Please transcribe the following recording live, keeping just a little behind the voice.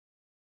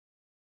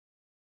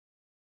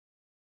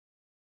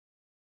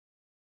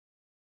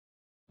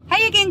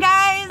Hey again,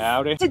 guys.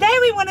 Howdy. Today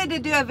we wanted to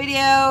do a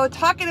video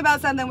talking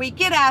about something we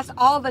get asked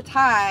all the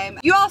time.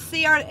 You all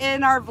see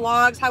in our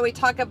vlogs how we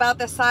talk about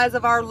the size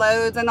of our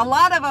loads, and a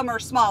lot of them are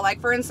small. Like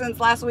for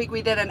instance, last week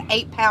we did an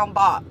 8-pound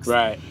box.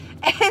 Right.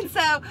 And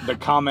so the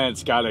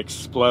comments got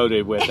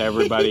exploded with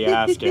everybody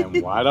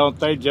asking, why don't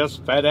they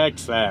just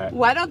FedEx that?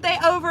 Why don't they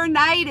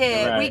overnight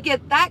it? Right. We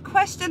get that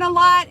question a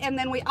lot, and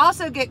then we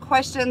also get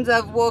questions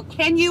of, well,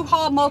 can you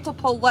haul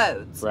multiple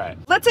loads? Right.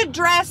 Let's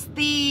address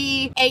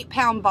the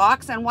 8-pound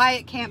box and why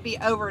it can't be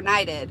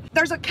overnighted.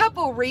 There's a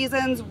couple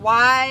reasons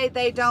why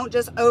they don't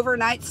just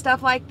overnight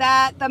stuff like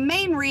that. The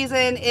main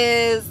reason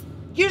is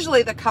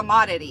usually the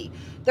commodity.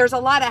 There's a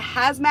lot of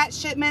hazmat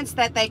shipments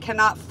that they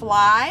cannot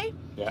fly.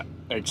 Yeah.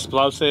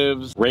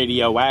 Explosives,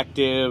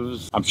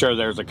 radioactives. I'm sure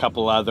there's a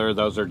couple other.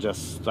 Those are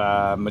just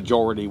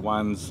majority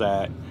ones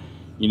that,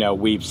 you know,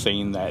 we've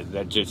seen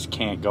that just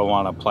can't go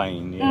on a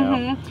plane, you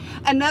know.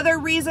 Another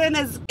reason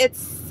is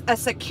it's a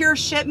secure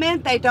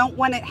shipment. They don't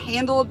want it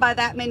handled by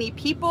that many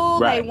people.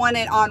 Right. They want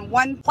it on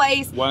one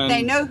place.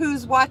 They know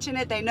who's watching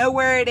it. They know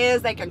where it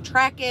is. They can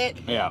track it.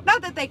 Yeah.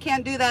 Not that they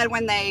can't do that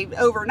when they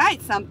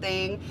overnight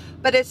something,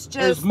 but it's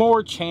just... There's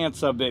more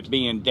chance of it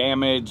being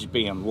damaged,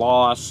 being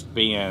lost,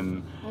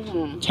 being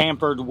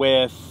tampered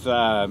with.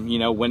 You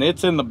know, when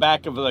it's in the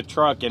back of the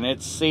truck and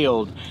it's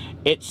sealed,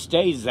 it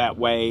stays that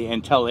way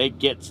until it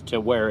gets to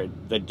where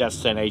the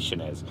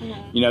destination is.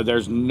 You know,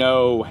 there's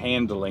no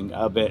handling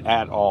of it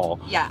at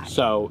all. Yeah.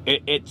 So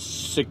it's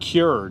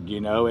secured,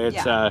 you know.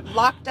 It's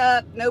locked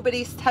up.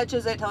 Nobody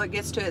touches it till it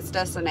gets to its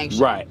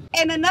destination. Right.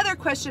 And another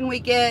question we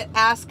get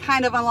asked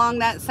kind of along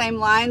that same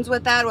lines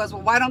with that was,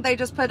 well, why don't they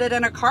just put it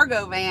in a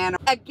cargo van?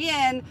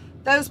 Again,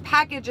 those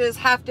packages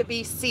have to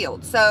be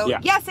sealed. So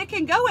yes, it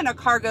can go in a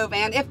cargo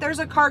van if there's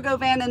a cargo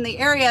van in the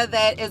area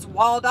that is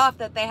walled off,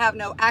 that they have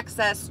no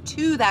access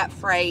to that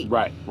freight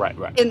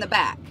in the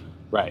back.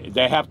 Right.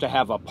 They have to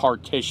have a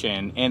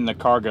partition in the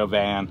cargo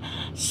van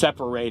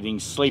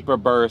separating sleeper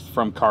berth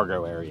from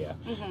cargo area.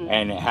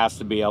 And it has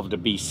to be able to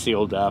be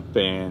sealed up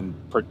and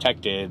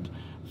protected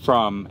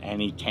from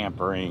any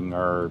tampering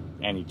or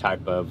any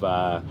type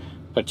of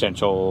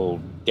potential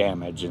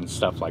damage and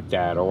stuff like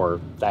that, or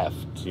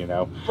theft, you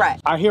know. Right.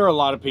 I hear a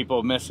lot of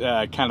people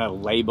kind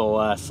of label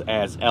us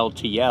as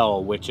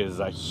LTL, which is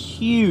a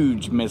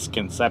huge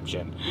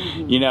misconception.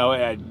 You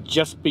know,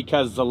 just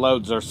because the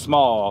loads are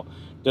small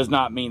does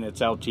not mean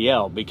it's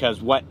LTL, because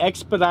what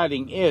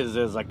expediting is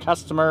a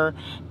customer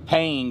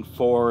paying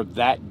for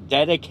that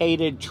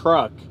dedicated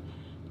truck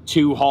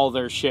to haul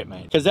their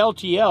shipment. Because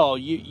LTL,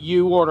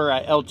 you order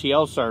an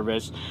LTL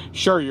service,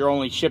 sure, you're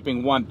only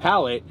shipping one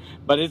pallet,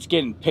 but it's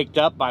getting picked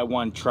up by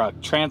one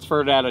truck,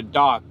 transferred at a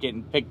dock,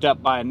 getting picked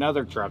up by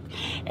another truck,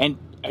 and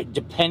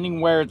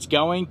depending where it's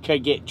going,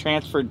 could get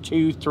transferred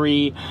 2,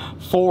 3,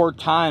 4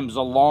 times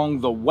along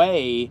the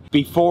way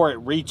before it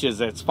reaches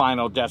its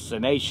final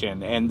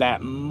destination. And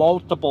that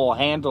multiple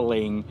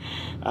handling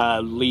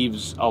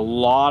leaves a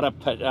lot of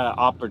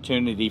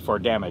opportunity for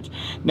damage.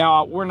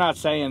 Now, we're not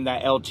saying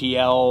that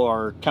LTL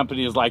or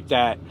companies like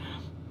that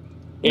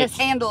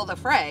mishandle the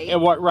freight.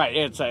 Right.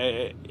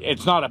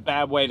 It's not a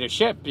bad way to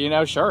ship, you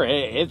know. Sure,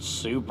 it's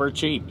super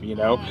cheap, you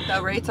know.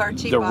 The rates are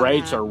cheap. The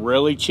rates are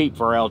really cheap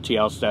for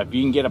LTL stuff.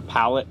 You can get a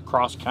pallet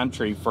cross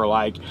country for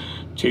like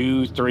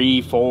 $200,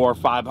 $300,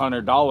 $400,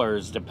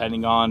 $500,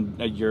 depending on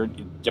your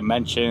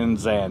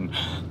dimensions and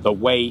the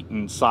weight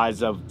and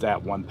size of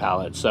that one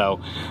pallet.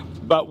 So,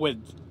 but with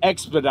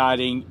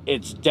expediting,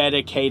 it's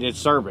dedicated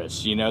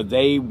service. You know,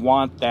 they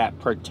want that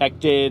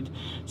protected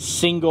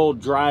single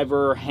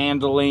driver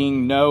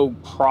handling, no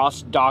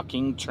cross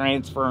docking,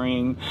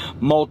 transferring,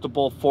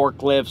 multiple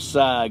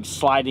forklifts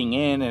sliding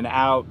in and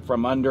out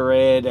from under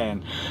it.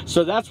 And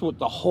so that's what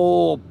the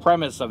whole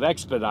premise of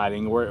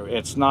expediting, where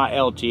it's not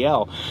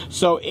LTL.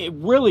 So it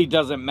really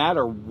doesn't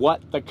matter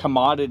what the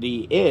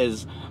commodity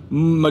is.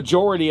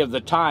 Majority of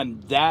the time,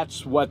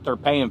 that's what they're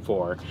paying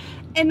for.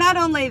 And not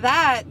only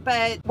that,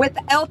 but with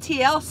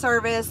LTL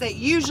service, it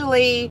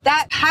usually,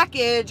 that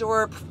package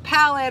or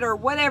pallet or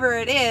whatever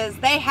it is,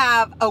 they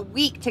have a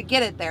week to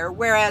get it there.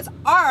 Whereas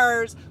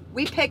ours,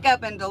 we pick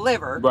up and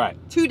deliver. Right.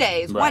 2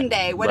 days, 1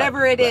 day,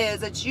 whatever it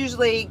is, it's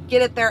usually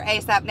get it there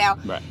ASAP. Now,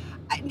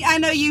 I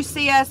know you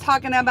see us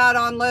talking about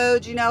on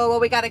loads, you know, well,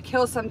 we got to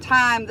kill some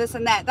time, this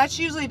and that. That's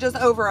usually just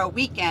over a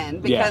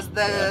weekend because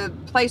the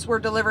place we're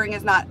delivering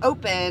is not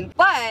open.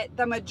 But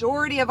the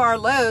majority of our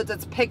loads,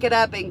 it's pick it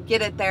up and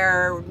get it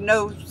there,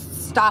 no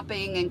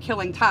stopping and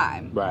killing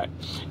time. Right.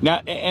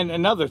 Now, and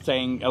another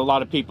thing a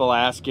lot of people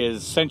ask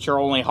is, since you're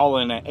only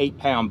hauling an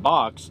 8-pound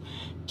box,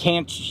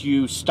 can't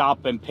you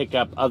stop and pick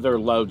up other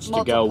loads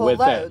to go with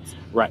it?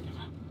 Right.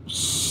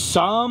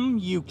 Some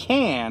you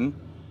can,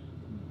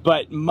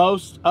 but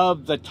most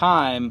of the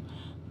time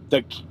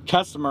the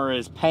customer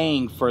is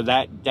paying for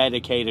that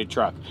dedicated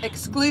truck.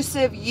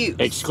 Exclusive use.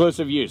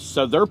 Exclusive use.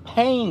 So they're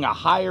paying a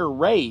higher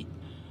rate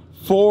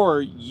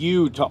for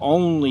you to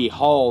only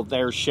haul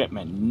their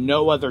shipment,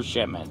 no other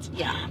shipments.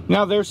 Yeah.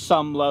 Now there's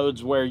some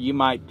loads where you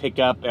might pick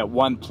up at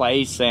one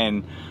place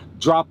and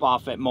drop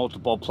off at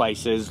multiple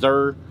places.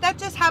 That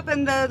just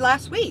happened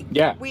last week.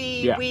 Yeah.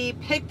 We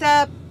picked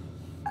up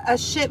a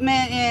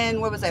shipment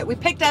in, what was it? We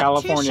picked up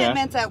California. 2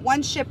 shipments at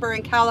one shipper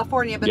in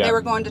California, but they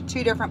were going to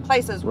 2 different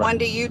places, one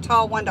to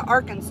Utah, one to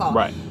Arkansas.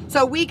 Right.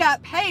 So we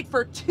got paid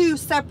for 2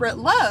 separate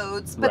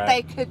loads, but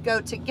they could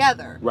go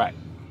together. Right.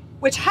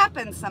 Which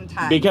happens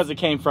sometimes. Because it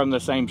came from the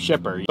same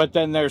shipper. But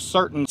then there's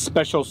certain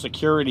special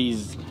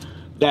securities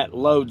that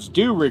loads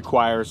do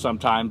require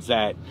sometimes,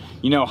 that,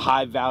 you know,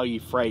 high value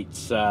freights,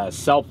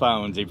 cell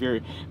phones. If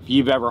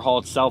you've ever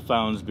hauled cell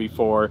phones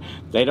before,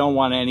 they don't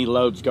want any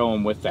loads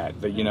going with that.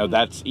 You know,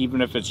 that's even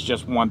if it's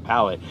just one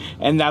pallet.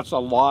 And that's a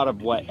lot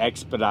of what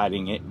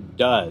Expediting it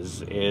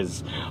does,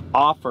 is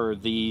offer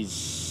these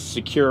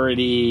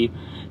security,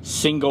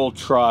 single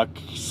truck,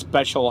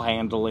 special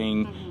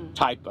handling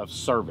type of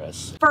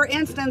service. For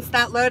instance,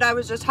 that load I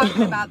was just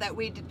talking about that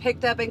we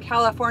picked up in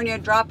California,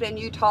 dropped in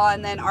Utah,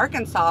 and then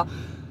Arkansas,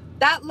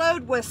 that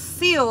load was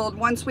sealed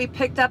once we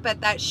picked up at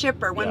that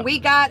shipper. When we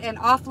got and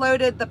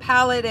offloaded the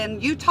pallet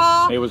in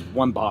Utah, it was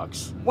 1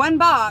 box. 1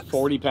 box.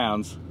 40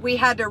 pounds. We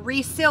had to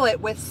reseal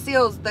it with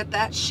seals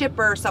that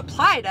shipper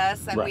supplied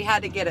us, and we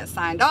had to get it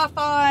signed off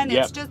on.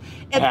 It's just,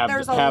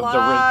 there's a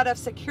lot of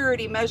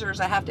security measures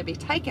that have to be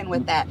taken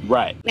with that.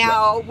 Right.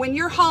 Now, when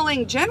you're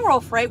hauling general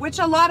freight, which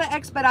a lot of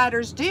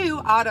expediters do,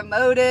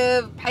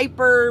 automotive,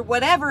 paper,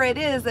 whatever it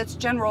is that's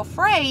general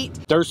freight,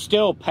 they're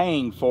still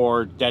paying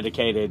for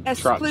dedicated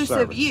truck service.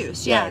 Exclusive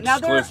use. Yeah. Now,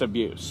 exclusive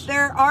use.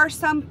 There are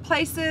some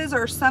places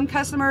or some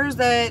customers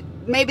that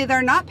maybe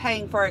they're not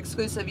paying for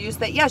exclusive use,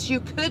 that yes, you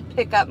could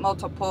pick up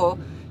multiple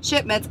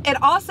shipments.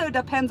 It also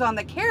depends on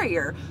the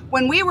carrier.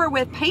 When we were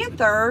with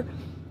Panther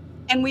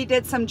and we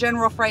did some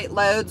general freight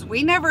loads,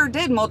 we never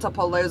did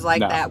multiple loads like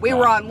that. We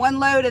were on 1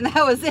 load and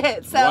that was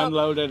it. So 1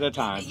 load at a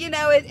time. You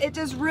know, it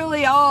just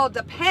really all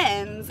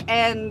depends.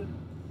 And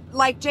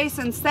like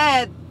Jason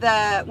said,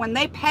 when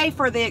they pay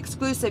for the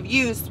exclusive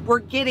use, we're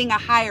getting a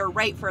higher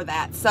rate for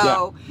that.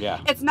 So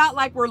it's not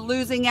like we're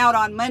losing out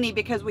on money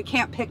because we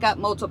can't pick up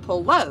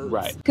multiple loads.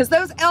 Right. Because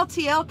those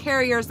LTL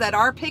carriers that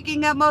are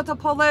picking up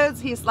multiple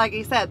loads, like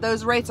he said,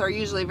 those rates are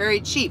usually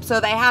very cheap. So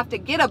they have to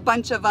get a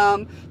bunch of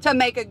them to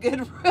make a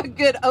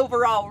good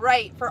overall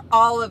rate for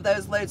all of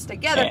those loads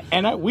together.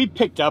 And we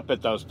picked up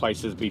at those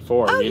places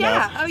before. Oh, you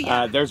know? Oh,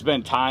 yeah. There's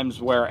been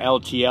times where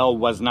LTL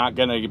was not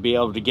going to be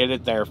able to get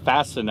it there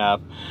fast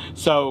enough.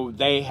 So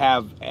they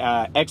have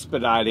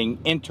Expediting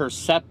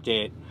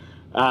intercepted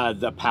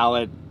the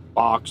pallet,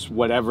 box,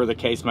 whatever the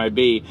case may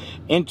be,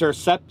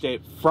 intercept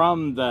it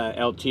from the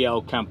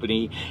LTL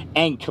company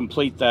and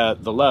complete the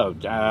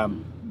load.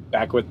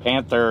 Back with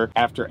Panther,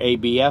 after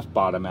ABF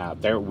bought them out,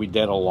 we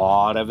did a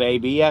lot of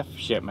ABF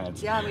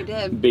shipments. Yeah, we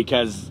did.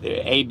 Because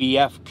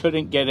ABF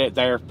couldn't get it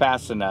there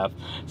fast enough,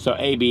 so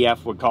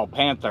ABF would call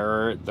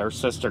Panther, their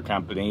sister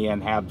company,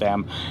 and have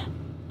them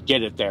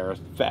get it there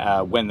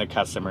when the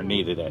customer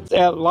needed it.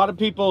 A lot of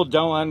people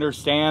don't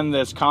understand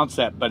this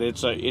concept, but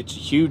it's a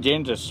huge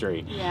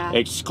industry. Yeah.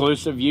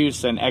 Exclusive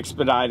use and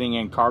expediting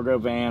and cargo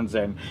vans,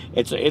 and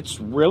it's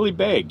really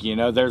big. You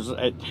know,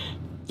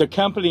 the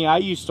company I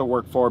used to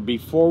work for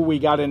before we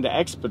got into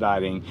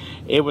Expediting,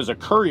 it was a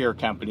courier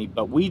company,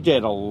 but we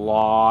did a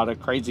lot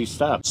of crazy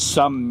stuff.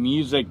 Some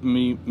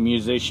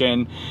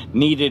musician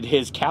needed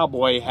his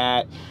cowboy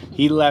hat.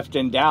 He left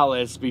in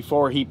Dallas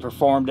before he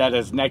performed at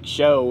his next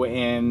show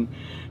in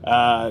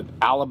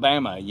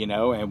Alabama, you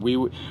know, and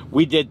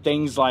we did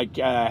things like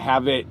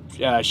have it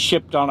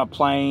shipped on a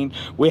plane.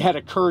 We had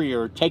a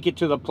courier take it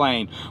to the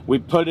plane. We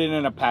put it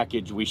in a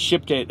package. We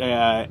shipped it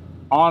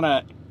on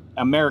a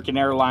American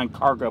airline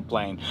cargo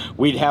plane.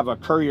 We'd have a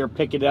courier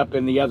pick it up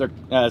in the other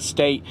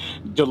state,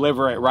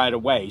 deliver it right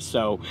away.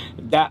 So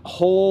that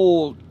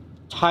whole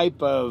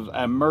type of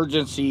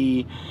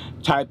emergency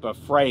type of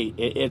freight,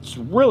 it's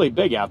really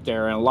big out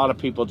there, and a lot of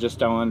people just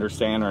don't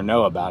understand or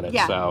know about it.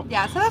 So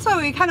that's why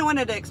we kind of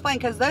wanted to explain,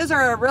 because those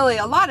are really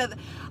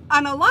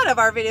on a lot of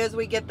our videos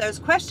we get those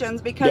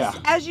questions, because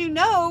as you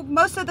know,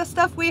 most of the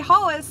stuff we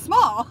haul is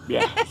small.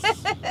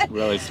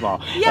 Really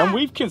small. And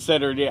we've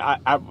considered it.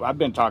 I've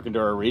been talking to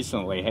her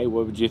recently. Hey,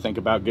 what would you think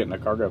about getting a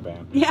cargo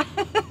van?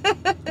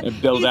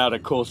 And build out a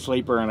cool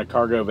sleeper and a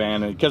cargo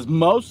van, because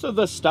most of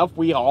the stuff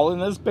we haul in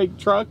this big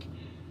truck,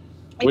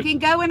 it can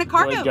go in a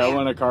cargo van. Go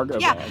in a cargo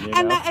van. You know?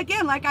 And that,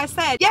 again, like I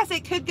said, yes,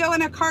 it could go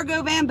in a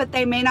cargo van, but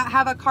they may not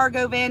have a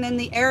cargo van in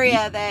the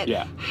area that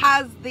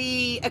has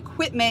the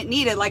equipment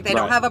needed. Like they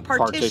don't have a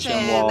partition,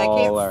 they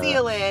can't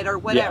seal it or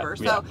whatever.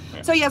 So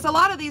yes, a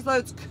lot of these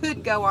loads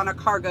could go on a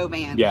cargo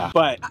van.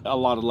 But a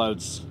lot of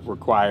loads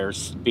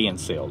requires being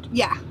sealed.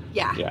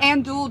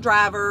 And dual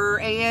driver,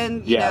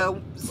 and you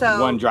know, so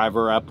one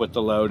driver up with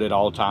the load at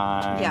all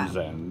times,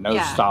 and no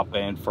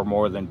stopping for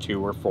more than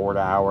 2 or 4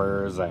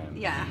 hours,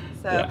 and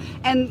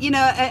and you know,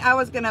 I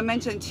was going to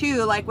mention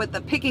too, like with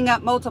the picking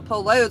up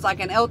multiple loads, like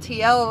an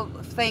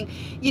LTL thing,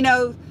 you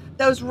know,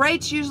 those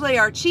rates usually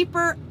are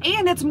cheaper,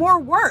 and it's more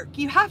work.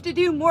 You have to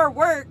do more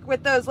work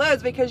with those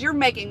loads because you're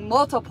making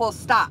multiple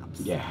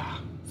stops.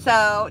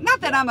 So,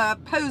 not that I'm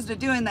opposed to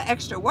doing the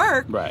extra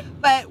work, right,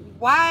 but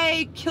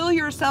why kill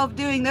yourself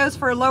doing those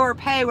for lower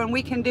pay when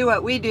we can do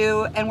what we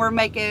do and we're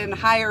making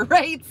higher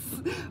rates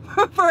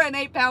for an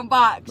 8-pound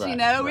box, you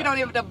know? We don't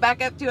even have to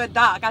back up to a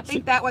dock. I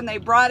think that when they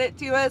brought it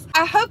to us,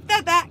 I hope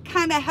that that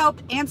kind of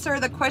helped answer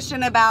the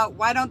question about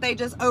why don't they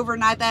just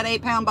overnight that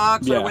 8-pound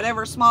box or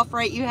whatever small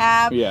freight you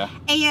have,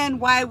 and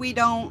why we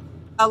don't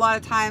a lot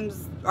of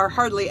times or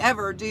hardly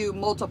ever do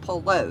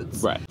multiple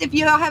loads. Right. If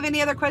you all have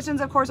any other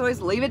questions, of course,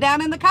 always leave it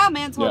down in the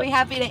comments. We'll be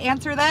happy to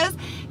answer those.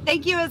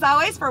 Thank you as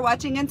always for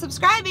watching and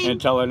subscribing.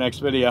 Until our next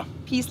video.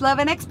 Peace, love,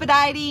 and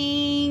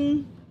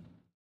expediting.